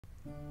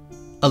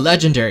A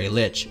legendary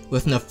lich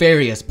with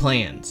nefarious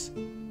plans.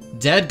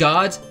 Dead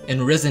gods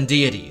and risen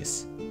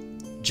deities.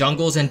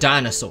 Jungles and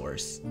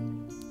dinosaurs.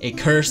 A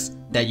curse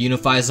that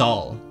unifies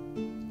all.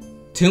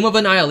 Tomb of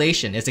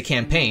Annihilation is a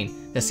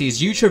campaign that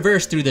sees you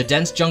traverse through the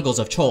dense jungles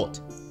of Chult.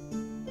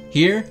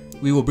 Here,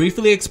 we will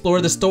briefly explore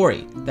the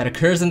story that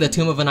occurs in the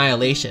Tomb of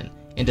Annihilation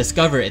and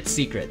discover its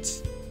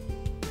secrets.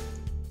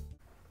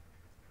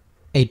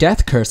 A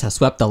death curse has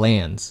swept the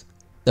lands.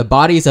 The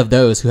bodies of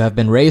those who have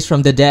been raised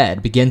from the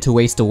dead begin to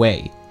waste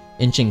away,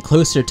 inching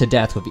closer to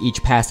death with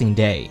each passing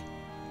day.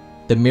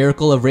 The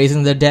miracle of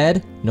raising the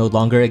dead no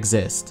longer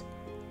exists.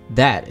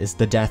 That is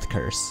the death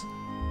curse.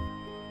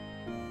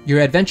 Your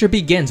adventure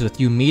begins with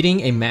you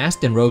meeting a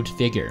masked and robed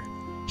figure.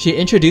 She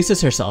introduces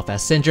herself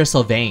as Syndra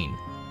Sylvain.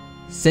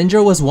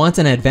 Syndra was once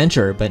an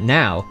adventurer, but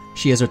now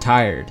she is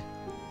retired.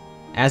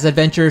 As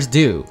adventurers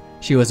do,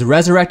 she was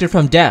resurrected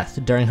from death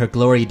during her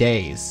glory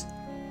days.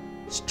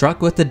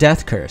 Struck with the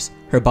death curse,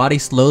 her body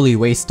slowly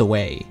wastes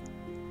away.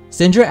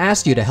 Syndra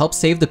asks you to help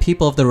save the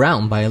people of the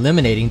realm by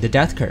eliminating the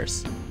death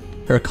curse.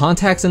 Her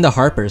contacts in the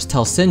Harpers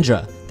tell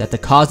Syndra that the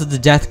cause of the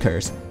death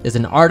curse is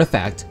an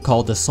artifact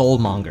called the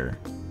Soulmonger.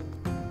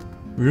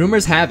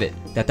 Rumors have it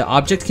that the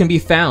object can be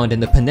found in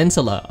the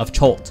peninsula of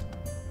Chult.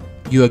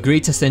 You agree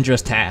to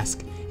Syndra's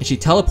task, and she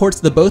teleports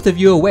the both of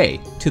you away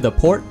to the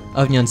port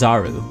of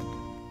Nyanzaru.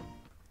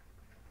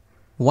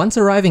 Once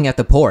arriving at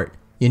the port,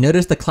 you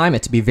notice the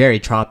climate to be very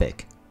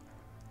tropic.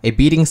 A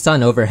beating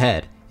sun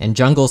overhead and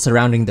jungle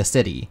surrounding the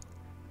city.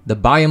 The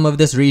biome of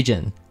this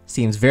region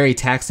seems very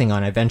taxing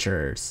on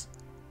adventurers.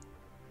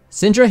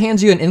 Syndra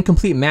hands you an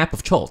incomplete map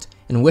of Chult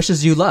and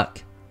wishes you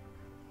luck.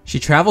 She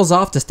travels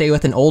off to stay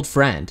with an old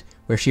friend,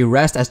 where she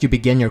rests as you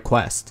begin your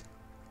quest.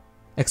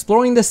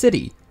 Exploring the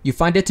city, you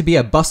find it to be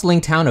a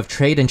bustling town of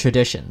trade and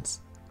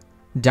traditions.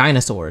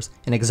 Dinosaurs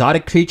and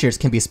exotic creatures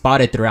can be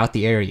spotted throughout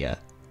the area.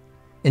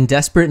 In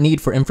desperate need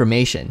for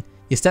information,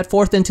 you set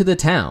forth into the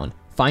town,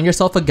 find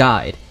yourself a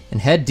guide, and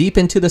head deep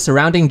into the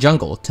surrounding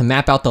jungle to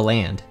map out the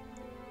land.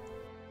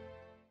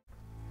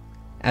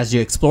 As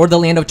you explore the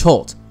Land of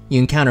Chult, you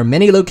encounter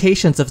many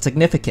locations of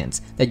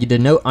significance that you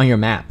denote on your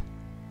map.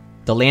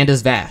 The land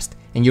is vast,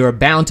 and you are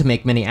bound to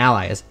make many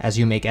allies as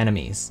you make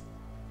enemies.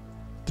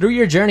 Through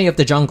your journey of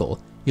the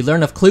jungle, you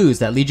learn of clues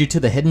that lead you to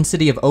the hidden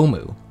city of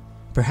Omu.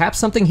 Perhaps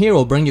something here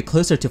will bring you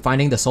closer to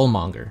finding the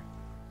Soulmonger.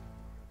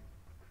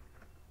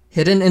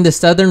 Hidden in the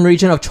southern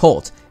region of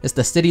Chult is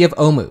the city of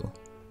Omu.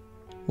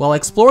 While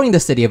exploring the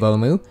city of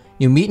Omu,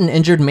 you meet an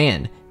injured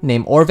man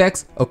named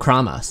Orvex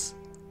Okramas.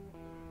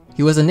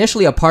 He was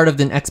initially a part of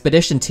an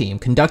expedition team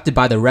conducted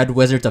by the Red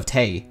Wizards of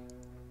Tay.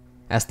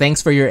 As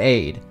thanks for your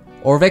aid,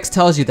 Orvex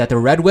tells you that the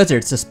Red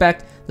Wizards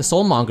suspect the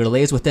Soulmonger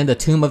lays within the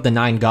Tomb of the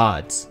 9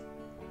 Gods.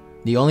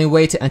 The only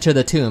way to enter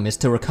the tomb is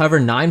to recover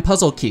 9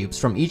 puzzle cubes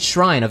from each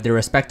shrine of their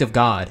respective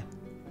god.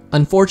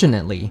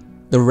 Unfortunately,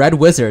 the Red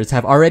Wizards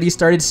have already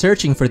started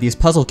searching for these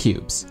puzzle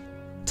cubes.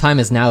 Time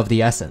is now of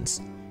the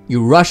essence.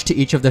 You rush to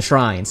each of the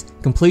shrines,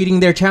 completing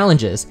their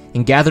challenges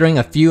and gathering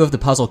a few of the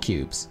puzzle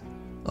cubes.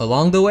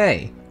 Along the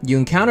way, you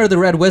encounter the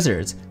Red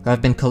Wizards, who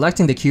have been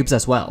collecting the cubes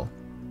as well.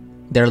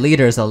 Their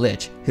leader is a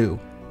lich who,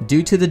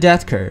 due to the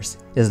death curse,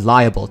 is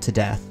liable to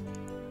death.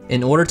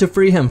 In order to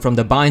free him from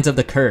the binds of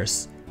the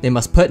curse, they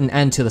must put an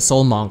end to the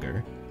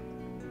Soulmonger.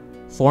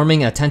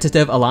 Forming a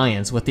tentative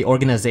alliance with the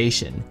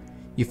organization,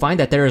 you find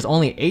that there is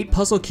only 8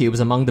 puzzle cubes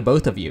among the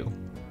both of you.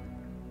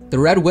 The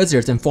Red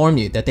Wizards inform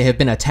you that they have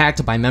been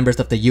attacked by members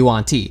of the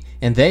Yuan-Ti,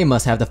 and they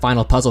must have the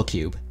final puzzle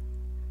cube.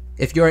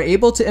 If you are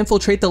able to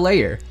infiltrate the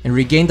lair and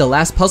regain the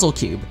last puzzle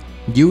cube,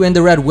 you and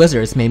the Red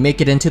Wizards may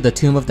make it into the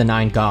Tomb of the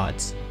 9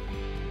 Gods.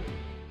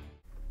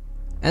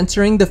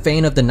 Entering the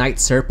Fane of the Night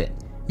Serpent,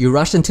 you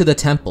rush into the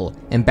temple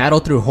and battle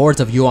through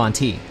hordes of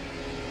Yuan-Ti.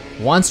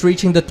 Once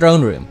reaching the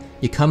throne room,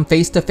 you come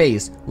face to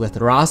face with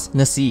Ras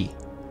Nasi.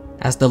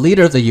 As the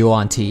leader of the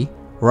Yuan-Ti,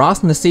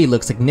 Ras Nasi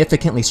looks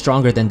significantly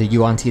stronger than the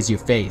Yuan-Tis you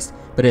faced,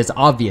 but it is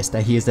obvious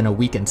that he is in a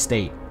weakened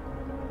state.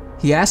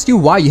 He asks you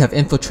why you have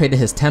infiltrated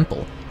his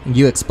temple, and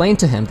you explain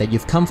to him that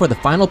you've come for the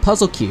final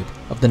puzzle cube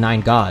of the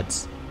 9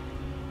 Gods.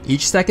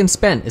 Each second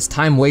spent is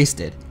time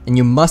wasted, and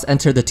you must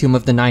enter the Tomb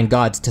of the 9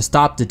 Gods to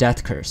stop the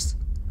death curse.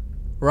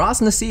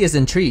 Ras Nasi is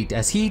intrigued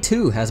as he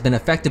too has been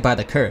affected by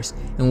the curse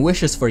and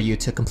wishes for you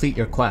to complete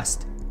your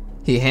quest.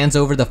 He hands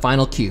over the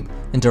final cube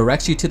and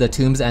directs you to the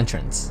tomb's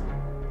entrance.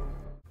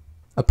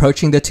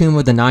 Approaching the Tomb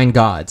of the 9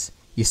 Gods,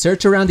 you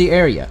search around the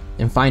area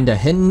and find a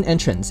hidden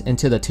entrance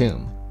into the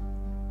tomb.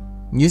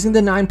 Using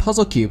the 9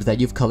 puzzle cubes that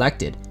you've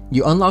collected,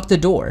 you unlock the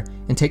door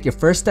and take your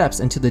first steps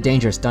into the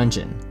dangerous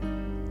dungeon.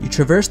 You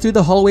traverse through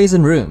the hallways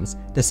and rooms,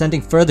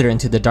 descending further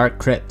into the dark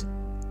crypt.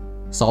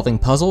 Solving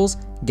puzzles,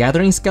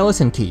 gathering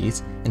skeleton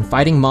keys, and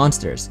fighting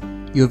monsters,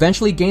 you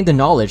eventually gain the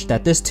knowledge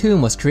that this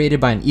tomb was created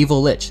by an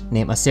evil lich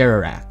named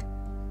Acerarak.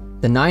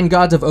 The 9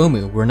 gods of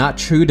Omu were not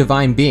true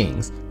divine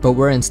beings, but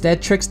were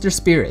instead trickster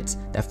spirits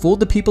that fooled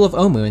the people of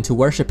Omu into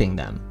worshipping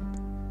them.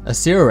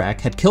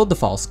 Acerarak had killed the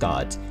false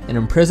gods and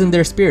imprisoned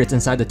their spirits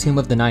inside the Tomb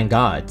of the 9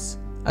 Gods.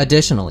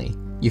 Additionally,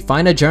 you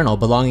find a journal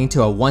belonging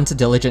to a once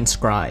diligent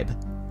scribe.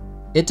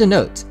 It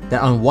denotes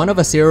that on one of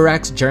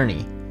Asirak's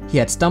journey, he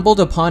had stumbled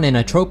upon an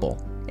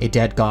atropal, a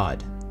dead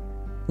god.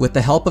 With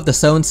the help of the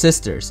Soon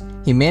sisters,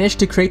 he managed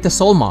to create the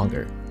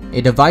Soulmonger,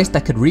 a device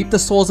that could reap the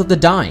souls of the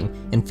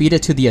dying and feed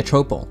it to the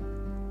atropal.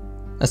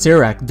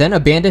 Asirak then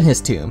abandoned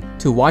his tomb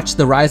to watch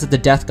the rise of the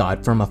death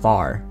god from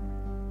afar.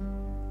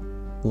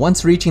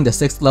 Once reaching the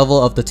 6th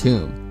level of the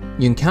tomb,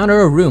 you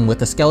encounter a room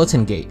with a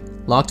skeleton gate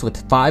locked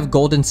with 5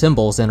 golden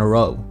symbols in a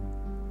row.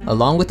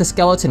 Along with the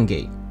skeleton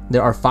gate,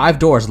 there are 5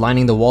 doors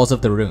lining the walls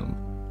of the room.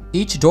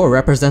 Each door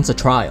represents a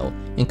trial,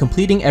 and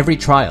completing every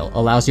trial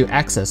allows you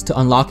access to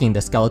unlocking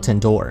the skeleton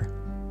door.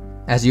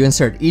 As you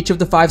insert each of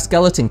the 5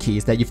 skeleton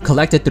keys that you've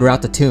collected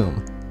throughout the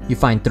tomb, you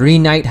find 3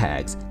 night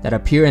hags that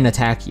appear and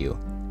attack you.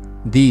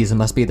 These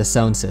must be the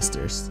Soon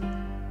sisters.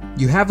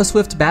 You have a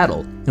swift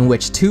battle in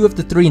which 2 of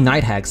the 3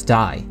 night hags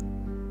die.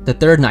 The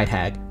 3rd night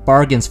hag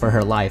bargains for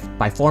her life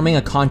by forming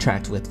a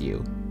contract with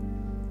you.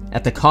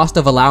 At the cost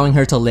of allowing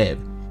her to live,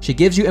 she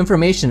gives you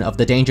information of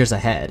the dangers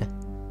ahead.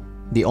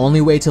 The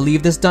only way to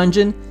leave this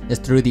dungeon is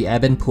through the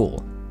Ebon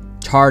Pool.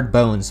 Charred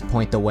bones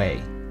point the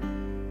way.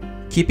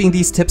 Keeping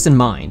these tips in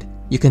mind,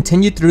 you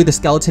continue through the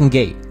skeleton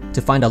gate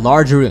to find a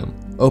large room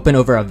open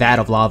over a vat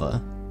of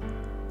lava.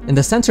 In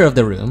the center of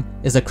the room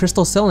is a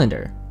crystal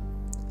cylinder.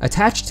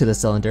 Attached to the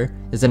cylinder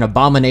is an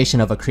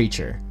abomination of a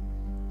creature.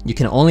 You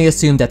can only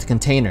assume that the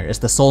container is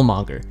the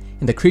Soulmonger,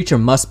 and the creature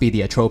must be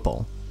the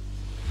atropal.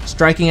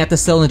 Striking at the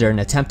cylinder in an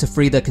attempt to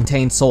free the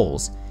contained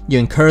souls, you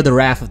incur the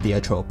wrath of the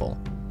atropal.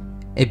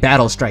 A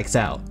battle strikes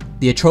out.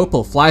 The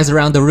atropal flies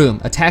around the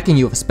room, attacking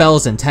you with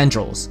spells and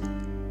tendrils.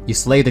 You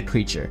slay the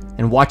creature,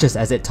 and watch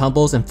as it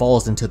tumbles and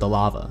falls into the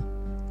lava.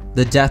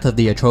 The death of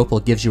the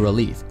atropal gives you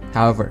relief,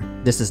 however,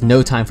 this is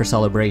no time for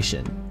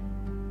celebration.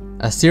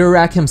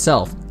 Asirak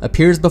himself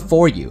appears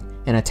before you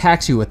and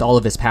attacks you with all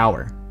of his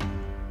power.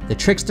 The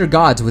trickster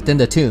gods within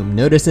the tomb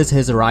notices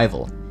his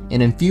arrival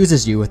and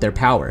infuses you with their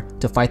power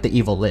to fight the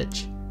evil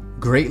lich,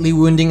 greatly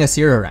wounding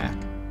Asirak.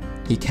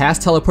 He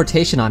casts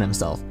teleportation on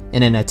himself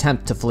in an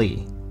attempt to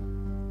flee.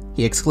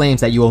 He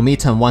exclaims that you will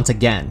meet him once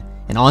again,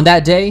 and on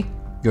that day,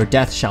 your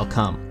death shall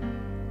come.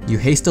 You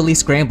hastily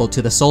scramble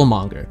to the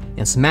Soulmonger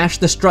and smash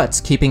the struts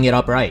keeping it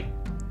upright.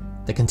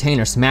 The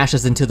container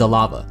smashes into the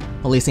lava,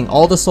 releasing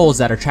all the souls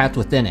that are trapped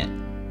within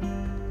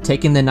it.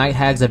 Taking the Night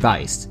Hag's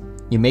advice,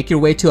 you make your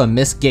way to a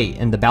mist gate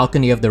in the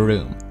balcony of the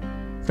room.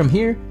 From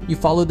here, you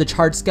follow the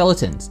charred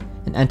skeletons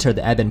and enter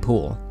the Ebon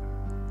Pool.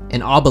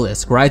 An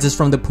obelisk rises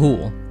from the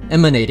pool,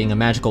 emanating a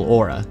magical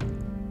aura.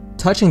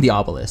 Touching the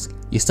obelisk,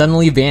 you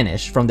suddenly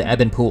vanish from the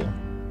Ebon Pool.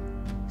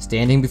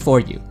 Standing before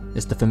you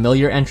is the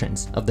familiar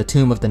entrance of the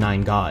Tomb of the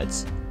 9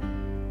 Gods.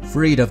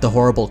 Freed of the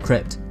horrible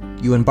crypt,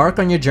 you embark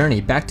on your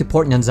journey back to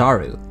Port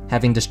Nyanzaru,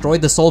 having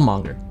destroyed the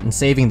Soulmonger and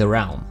saving the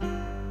realm.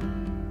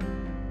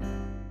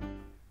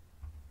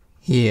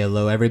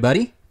 Hello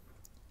everybody!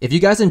 If you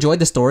guys enjoyed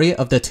the story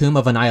of the Tomb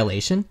of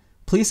Annihilation,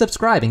 please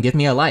subscribe and give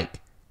me a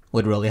like.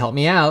 Would really help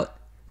me out.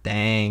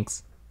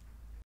 Thanks.